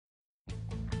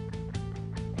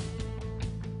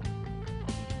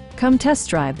Come test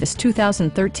drive this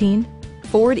 2013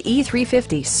 Ford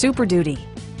E-350 Super Duty.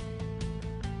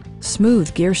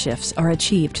 Smooth gear shifts are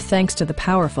achieved thanks to the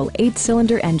powerful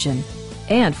 8-cylinder engine.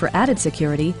 And for added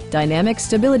security, dynamic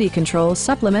stability control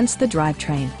supplements the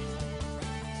drivetrain.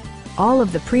 All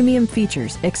of the premium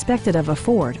features expected of a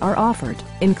Ford are offered,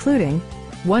 including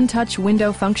one-touch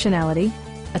window functionality,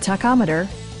 a tachometer,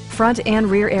 front and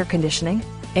rear air conditioning,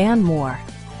 and more.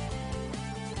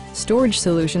 Storage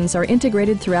solutions are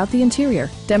integrated throughout the interior,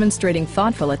 demonstrating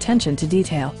thoughtful attention to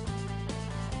detail.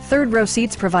 Third-row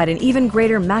seats provide an even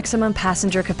greater maximum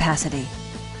passenger capacity.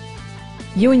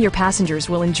 You and your passengers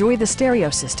will enjoy the stereo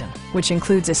system, which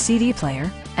includes a CD player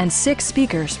and 6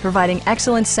 speakers providing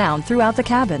excellent sound throughout the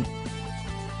cabin.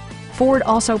 Ford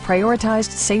also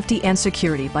prioritized safety and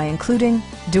security by including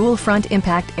dual front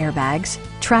impact airbags,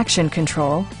 traction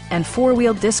control, and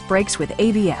 4-wheel disc brakes with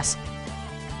ABS.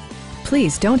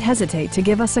 Please don't hesitate to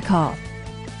give us a call.